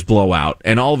 tires blow out,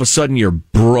 and all of a sudden you're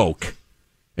broke,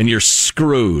 and you're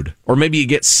screwed. Or maybe you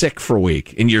get sick for a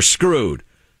week, and you're screwed.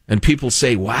 And people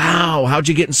say, wow, how'd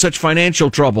you get in such financial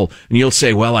trouble? And you'll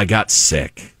say, well, I got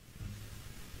sick.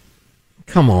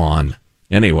 Come on.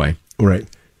 Anyway. Right.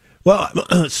 Well,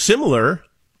 similar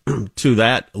to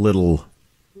that little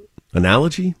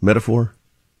analogy, metaphor.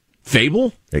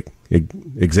 Fable?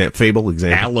 Fable, example.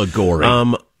 Allegory.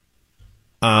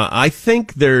 I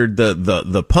think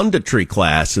the punditry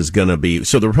class is going to be,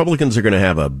 so the Republicans are going to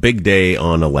have a big day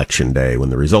on election day when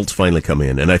the results finally come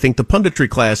in. And I think the punditry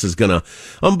class is going to,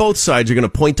 on both sides, are going to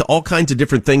point to all kinds of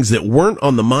different things that weren't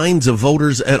on the minds of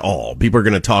voters at all. People are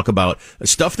going to talk about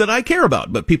stuff that I care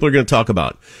about, but people are going to talk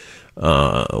about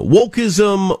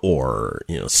wokeism or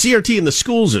CRT in the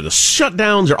schools or the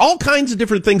shutdowns or all kinds of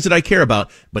different things that I care about.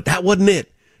 But that wasn't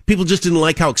it. People just didn't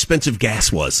like how expensive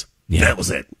gas was. Yeah. That was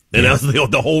it. And that was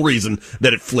the whole reason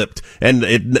that it flipped.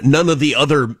 And none of the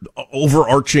other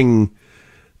overarching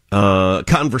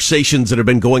conversations that have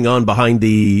been going on behind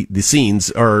the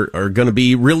scenes are going to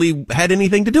be really had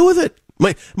anything to do with it.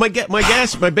 My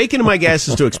bacon and my gas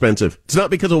is too expensive. It's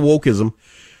not because of wokeism.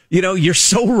 You know, you're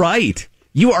so right.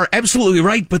 You are absolutely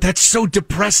right, but that's so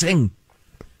depressing.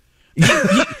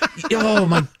 Oh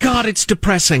my God, it's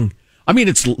depressing. I mean,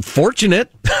 it's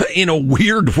fortunate in a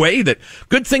weird way that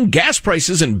good thing gas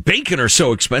prices and bacon are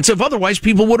so expensive. Otherwise,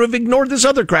 people would have ignored this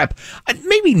other crap.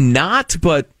 Maybe not,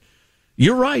 but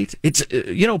you're right. It's,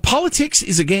 politics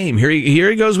is a game. Here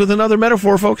he goes with another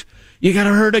metaphor, folks. You got a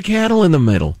herd of cattle in the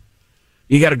middle.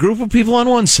 You got a group of people on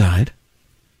one side,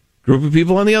 group of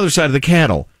people on the other side of the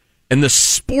cattle. And the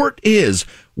sport is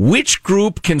which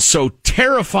group can so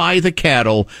terrify the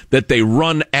cattle that they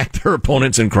run at their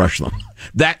opponents and crush them.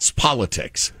 That's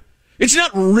politics. It's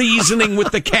not reasoning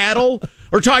with the cattle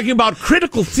or talking about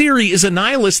critical theory is a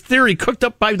nihilist theory cooked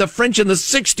up by the French in the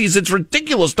 60s. It's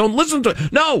ridiculous. Don't listen to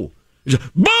it. No. It's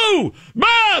boo!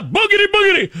 Bah! Boogity,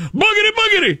 boogity! Boogity,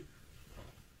 boogity!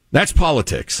 That's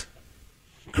politics.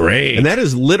 Great. And that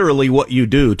is literally what you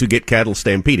do to get cattle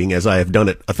stampeding, as I have done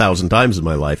it 1,000 times in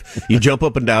my life. You jump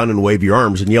up and down and wave your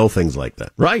arms and yell things like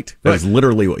that. Right. That is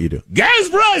literally what you do. Gas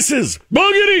prices!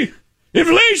 Boogity!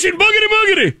 Inflation! Boogity,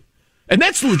 boogity! And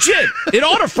that's legit. It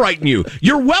ought to frighten you.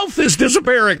 Your wealth is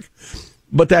disappearing.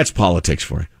 But that's politics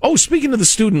for you. Oh, speaking of the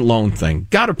student loan thing,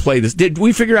 got to play this. Did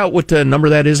we figure out what number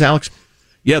that is, Alex?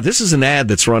 Yeah, this is an ad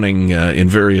that's running in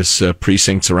various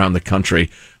precincts around the country.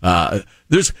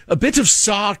 There's a bit of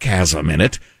sarcasm in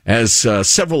it, as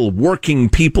several working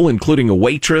people, including a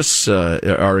waitress,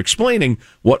 are explaining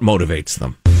what motivates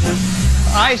them.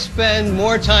 I spend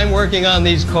more time working on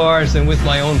these cars than with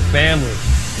my own family.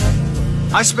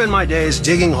 I spend my days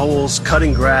digging holes,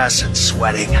 cutting grass, and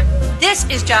sweating. This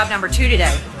is job number 2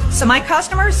 today. So my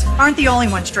customers aren't the only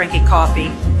ones drinking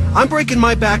coffee. I'm breaking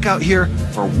my back out here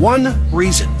for one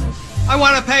reason. I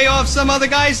want to pay off some other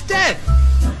guy's debt.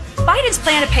 Biden's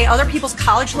plan to pay other people's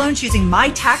college loans using my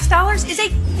tax dollars is a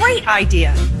great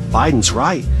idea. Biden's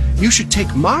right. You should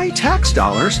take my tax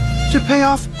dollars to pay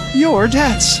off your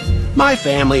debts. My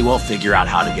family will figure out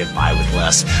how to get by with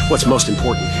less. What's most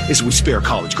important is we spare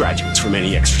college graduates from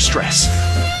any extra stress.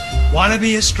 Want to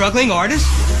be a struggling artist?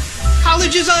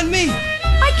 College is on me.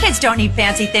 My kids don't need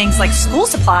fancy things like school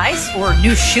supplies or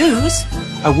new shoes.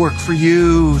 I work for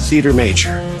you, theater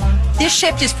major. This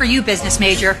shift is for you, business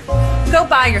major. Go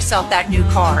buy yourself that new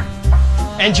car.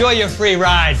 Enjoy your free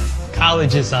ride.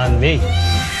 College is on me.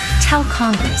 Tell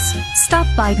Congress, stop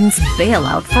Biden's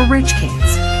bailout for rich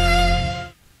kids.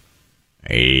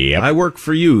 Yep. I work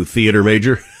for you, theater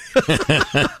major.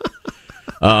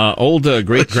 Old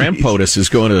great-grand POTUS is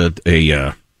going to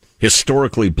a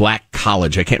historically black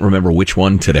college. I can't remember which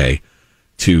one today,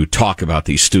 to talk about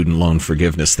the student loan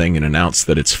forgiveness thing and announce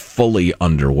that it's fully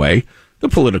underway. The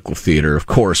political theater, of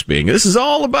course, being this is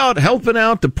all about helping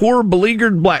out the poor,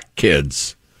 beleaguered black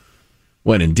kids.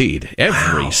 When indeed,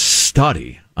 every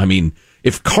study, I mean,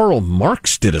 if Karl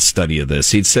Marx did a study of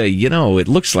this, he'd say, it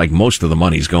looks like most of the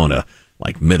money's going to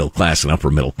like middle class and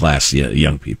upper middle class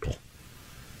young people.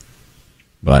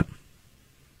 But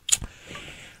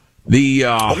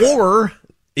even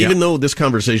though this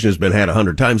conversation has been had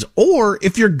 100 times, or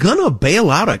if you're gonna bail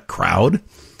out a crowd,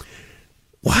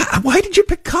 why did you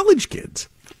pick college kids?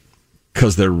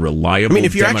 Because they're reliable,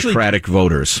 if you're Democratic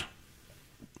voters.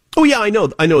 Oh yeah, I know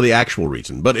the actual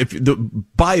reason, but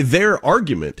by their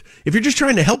argument, if you're just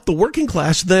trying to help the working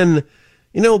class, then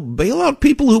bail out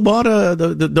people who bought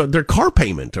their car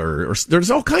payment, or there's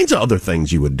all kinds of other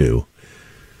things you would do.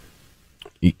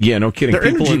 Yeah, no kidding.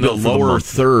 Their people in the lower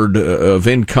third of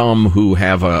income who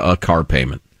have a car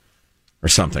payment or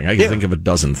something. I can think of a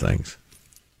dozen things.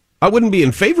 I wouldn't be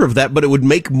in favor of that, but it would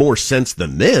make more sense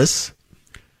than this.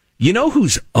 You know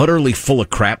who's utterly full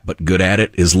of crap but good at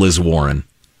it is Liz Warren.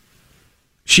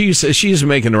 She's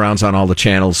making the rounds on all the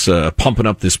channels, pumping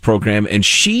up this program, and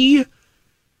she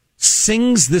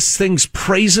sings this thing's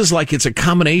praises like it's a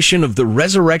combination of the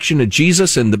resurrection of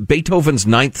Jesus and the Beethoven's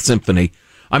Ninth Symphony.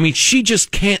 I mean, she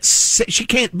just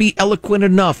can't be eloquent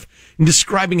enough in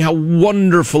describing how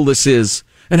wonderful this is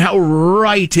and how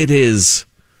right it is.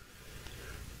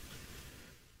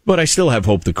 But I still have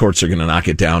hope the courts are going to knock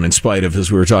it down, in spite of,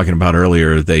 as we were talking about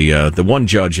earlier, the one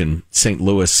judge in St.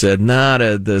 Louis said,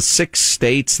 the 6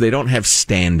 states, they don't have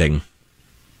standing.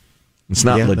 It's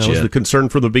not legit. That was the concern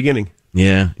from the beginning.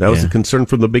 Yeah. That was the concern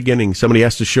from the beginning. Somebody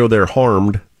has to show they're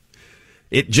harmed.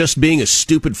 It just being a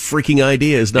stupid freaking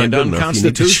idea is not good enough.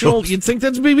 Unconstitutional, you'd think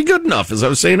that's maybe good enough, as I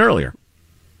was saying earlier.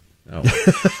 Oh.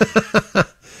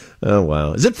 Oh,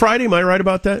 wow. Is it Friday? Am I right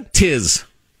about that? 'Tis.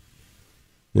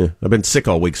 Yeah, I've been sick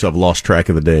all week, so I've lost track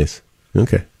of the days.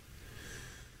 Okay.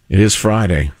 It is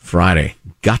Friday. Friday.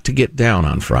 Got to get down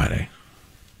on Friday.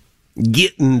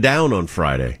 Getting down on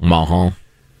Friday. Uh-huh.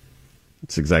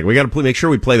 That's exactly. We got to make sure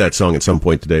we play that song at some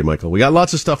point today, Michael. We got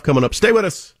lots of stuff coming up. Stay with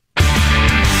us.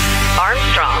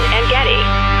 Armstrong and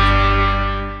Getty.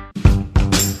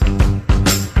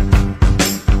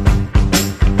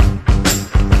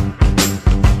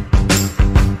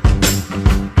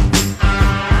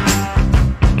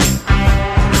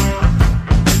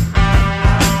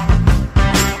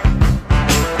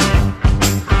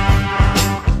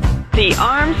 The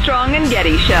Armstrong and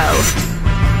Getty Show.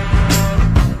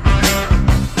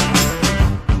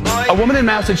 A woman in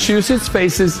Massachusetts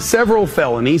faces several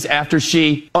felonies after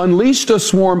she unleashed a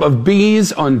swarm of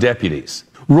bees on deputies.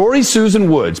 Rory Susan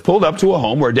Woods pulled up to a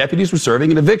home where deputies were serving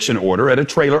an eviction order at a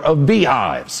trailer of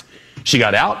beehives. She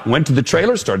got out, went to the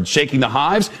trailer, started shaking the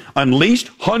hives, unleashed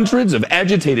hundreds of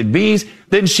agitated bees.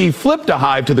 Then she flipped a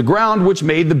hive to the ground, which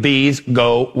made the bees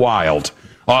go wild.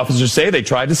 Officers say they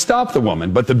tried to stop the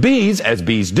woman, but the bees, as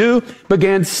bees do,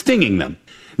 began stinging them.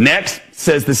 Next,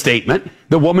 says the statement,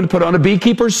 the woman put on a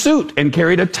beekeeper's suit and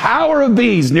carried a tower of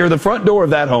bees near the front door of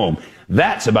that home.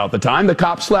 That's about the time the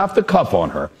cops slapped the cuff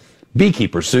on her.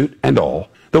 Beekeeper suit and all.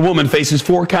 The woman faces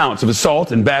 4 counts of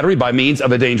assault and battery by means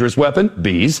of a dangerous weapon,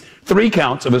 bees, 3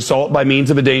 counts of assault by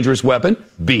means of a dangerous weapon,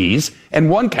 bees, and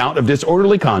 1 count of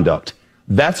disorderly conduct.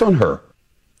 That's on her.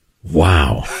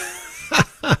 Wow.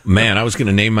 Man, I was going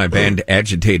to name my band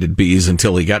Agitated Bees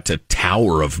until he got to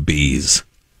Tower of Bees.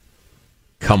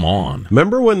 Come on.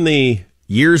 Remember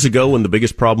years ago when the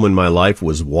biggest problem in my life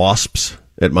was wasps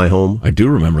at my home? I do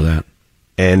remember that.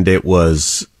 And it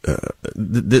was,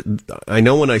 I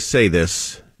know when I say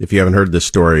this, if you haven't heard this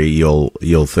story, you'll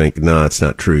think, no, it's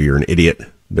not true. You're an idiot.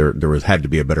 There had to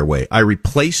be a better way. I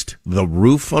replaced the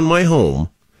roof on my home,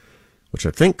 which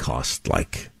I think cost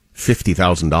like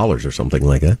 $50,000 or something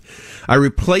like that. I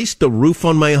replaced the roof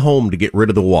on my home to get rid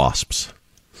of the wasps.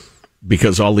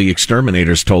 Because all the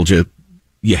exterminators told you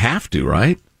have to,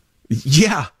 right?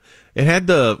 Yeah. It had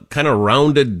the kind of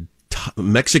rounded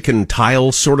Mexican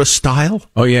tile sort of style.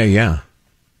 Oh, yeah, yeah.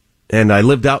 And I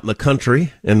lived out in the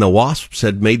country, and the wasps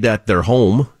had made that their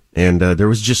home. And there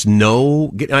was just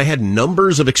I had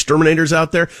numbers of exterminators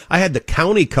out there. I had the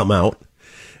county come out,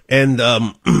 and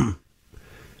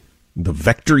the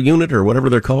Vector unit or whatever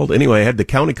they're called. Anyway, I had the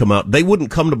county come out. They wouldn't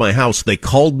come to my house. They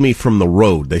called me from the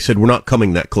road. They said, we're not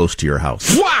coming that close to your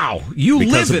house. Wow! You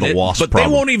live in it, but they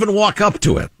won't even walk up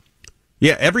to it.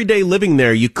 Yeah, every day living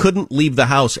there, you couldn't leave the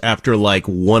house after like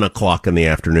 1 o'clock in the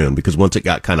afternoon because once it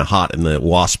got kind of hot and the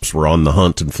wasps were on the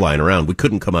hunt and flying around, we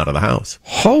couldn't come out of the house.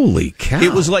 Holy cow.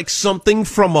 It was like something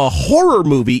from a horror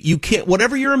movie. You can't,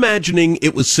 whatever you're imagining,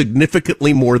 it was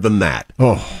significantly more than that.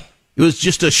 Oh. It was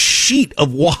just a sheet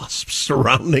of wasps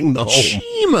surrounding the home.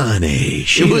 Gee-money.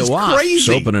 It was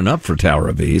crazy. Opening up for Tower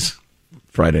of Bees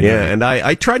Friday night. Yeah, and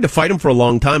I tried to fight them for a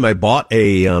long time. I bought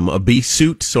a bee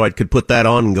suit so I could put that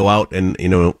on and go out and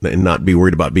and not be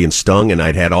worried about being stung. And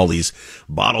I'd had all these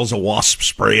bottles of wasp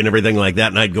spray and everything like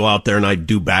that. And I'd go out there and I'd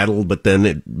do battle. But then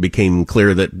it became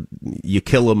clear that you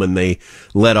kill them and they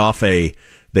let off a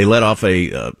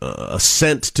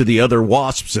scent to the other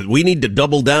wasps that we need to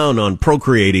double down on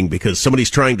procreating because somebody's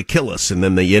trying to kill us, and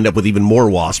then they end up with even more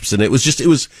wasps, and it was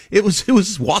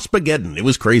Waspageddon. It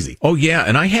was crazy. Oh yeah,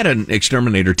 and I had an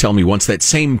exterminator tell me once that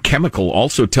same chemical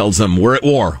also tells them we're at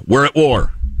war.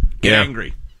 Get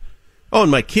angry. Oh,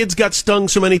 and my kids got stung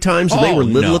so many times, and they were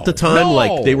little at the time,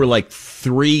 like they were like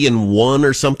 3 and 1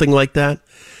 or something like that,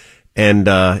 and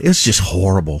it was just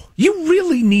horrible. You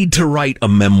really need to write a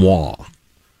memoir.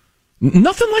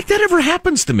 Nothing like that ever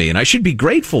happens to me, and I should be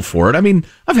grateful for it. I mean,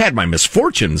 I've had my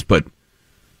misfortunes, but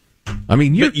I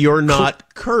mean, you're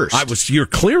not cursed. You're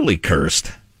clearly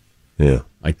cursed. Yeah.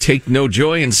 I take no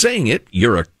joy in saying it.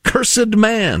 You're a cursed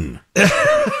man.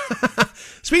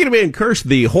 Speaking of being cursed,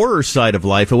 the horror side of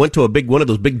life, I went to one of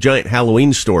those big giant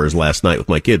Halloween stores last night with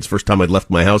my kids. First time I'd left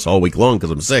my house all week long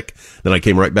because I'm sick. Then I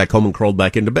came right back home and crawled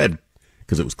back into bed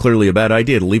because it was clearly a bad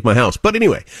idea to leave my house. But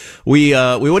anyway, we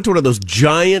went to one of those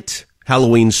giant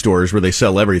Halloween stores where they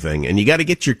sell everything, and you got to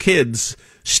get your kids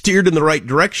steered in the right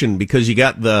direction because you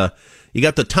got the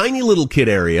tiny little kid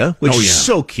area, which is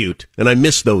so cute, and I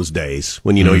miss those days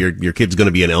when your kid's going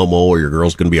to be an Elmo or your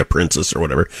girl's going to be a princess or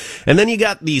whatever, and then you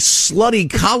got the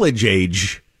slutty college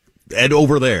age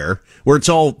over there where it's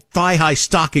all thigh high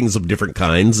stockings of different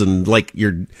kinds and like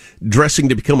you're dressing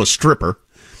to become a stripper,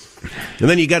 and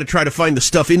then you got to try to find the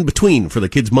stuff in between for the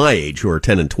kids my age who are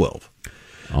 10 and 12.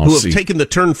 Who have taken the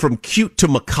turn from cute to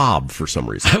macabre for some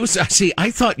reason.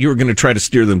 I thought you were going to try to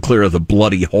steer them clear of the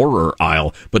bloody horror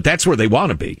aisle, but that's where they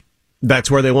want to be.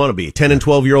 That's where they want to be. 10 and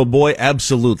 12-year-old boy,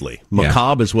 absolutely.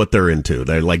 Macabre is what they're into.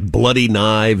 They're like bloody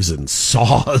knives and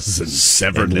saws and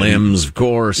severed limbs, of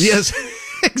course. Yes,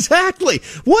 exactly.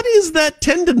 What is that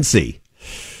tendency?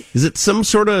 Is it some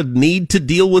sort of need to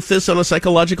deal with this on a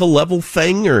psychological level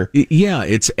thing? Or yeah,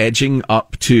 it's edging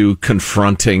up to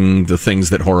confronting the things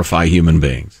that horrify human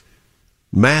beings.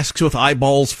 Masks with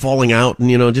eyeballs falling out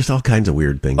and, just all kinds of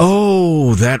weird things.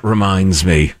 Oh, that reminds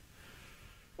me.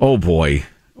 Oh, boy.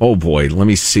 Let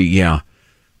me see. Yeah.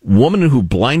 Woman who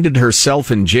blinded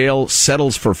herself in jail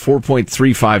settles for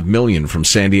 $4.35 million from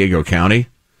San Diego County.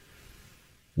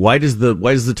 Why does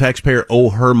the taxpayer owe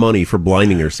her money for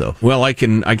blinding herself? Well, I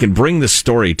can bring the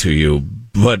story to you,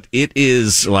 but it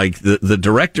is like the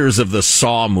directors of the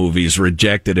Saw movies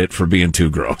rejected it for being too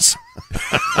gross.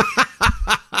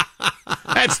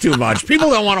 That's too much. People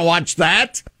don't want to watch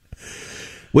that.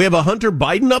 We have a Hunter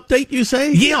Biden update, you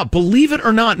say? Yeah, believe it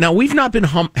or not. Now, we've not been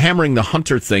hammering the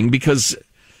Hunter thing because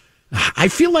I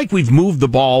feel like we've moved the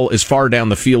ball as far down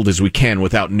the field as we can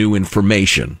without new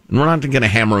information. And we're not going to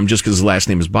hammer him just because his last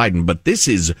name is Biden, but this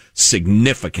is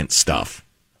significant stuff.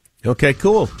 Okay,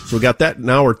 cool. So we got that in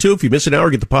hour 2. If you miss an hour,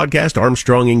 get the podcast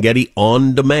Armstrong and Getty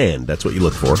on demand. That's what you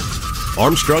look for.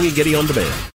 Armstrong and Getty on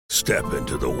demand. Step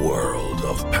into the world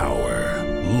of power,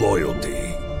 loyalty,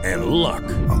 and luck.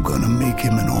 I'm gonna make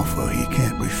him an offer he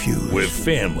can't refuse. With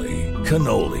family,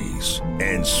 cannolis,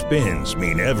 and spins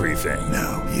mean everything.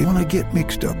 Now, you wanna get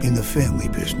mixed up in the family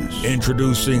business.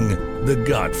 Introducing The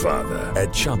Godfather at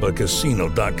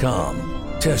ChumbaCasino.com.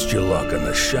 Test your luck in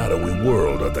the shadowy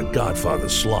world of The Godfather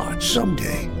slot.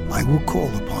 Someday, I will call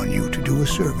upon you to do a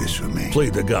service for me. Play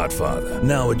The Godfather,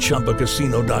 now at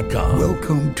ChumbaCasino.com.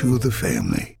 Welcome to the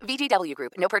family. VGW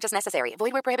Group. No purchase necessary.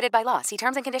 Void where prohibited by law. See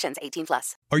terms and conditions.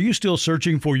 18+. Are you still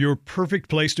searching for your perfect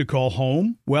place to call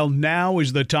home? Well, now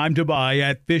is the time to buy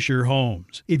at Fisher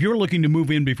Homes. If you're looking to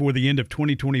move in before the end of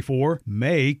 2024,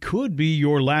 May could be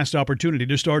your last opportunity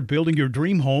to start building your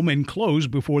dream home and close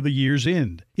before the year's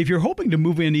end. If you're hoping to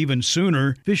move in even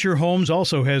sooner, Fisher Homes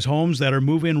also has homes that are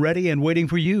move-in ready and waiting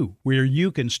for you, where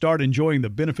you can start enjoying the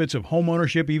benefits of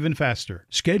homeownership even faster.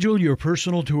 Schedule your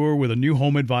personal tour with a new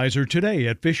home advisor today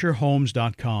at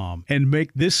FisherHomes.com and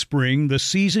make this spring the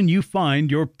season you find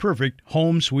your perfect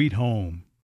home sweet home.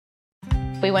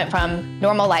 We went from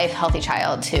normal life, healthy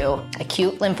child to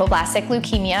acute lymphoblastic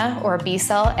leukemia, or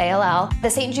B-cell ALL.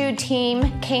 The St. Jude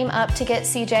team came up to get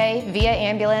CJ via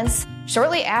ambulance.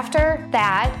 Shortly after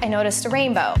that, I noticed a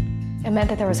rainbow. It meant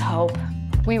that there was hope.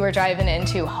 We were driving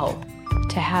into hope.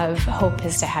 To have hope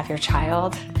is to have your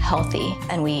child healthy,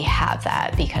 and we have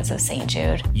that because of St.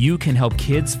 Jude. You can help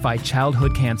kids fight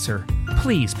childhood cancer.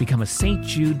 Please become a St.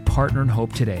 Jude Partner in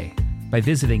Hope today by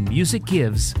visiting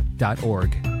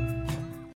musicgives.org.